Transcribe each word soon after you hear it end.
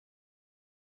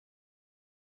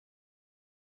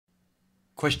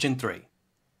Question 3.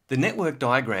 The network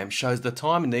diagram shows the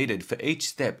time needed for each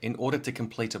step in order to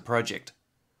complete a project.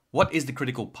 What is the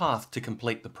critical path to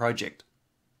complete the project?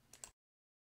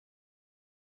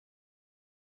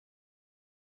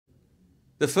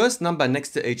 The first number next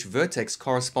to each vertex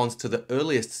corresponds to the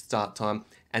earliest start time,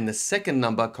 and the second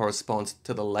number corresponds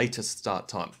to the latest start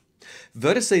time.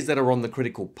 Vertices that are on the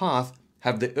critical path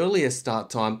have the earliest start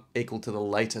time equal to the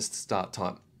latest start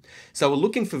time. So we're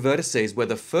looking for vertices where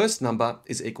the first number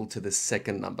is equal to the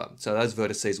second number. So those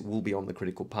vertices will be on the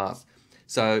critical path.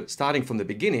 So starting from the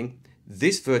beginning,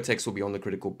 this vertex will be on the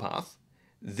critical path,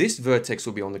 this vertex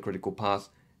will be on the critical path,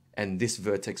 and this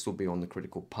vertex will be on the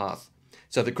critical path.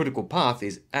 So the critical path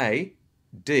is A,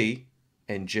 D,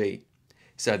 and G.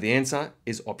 So the answer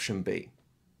is option B.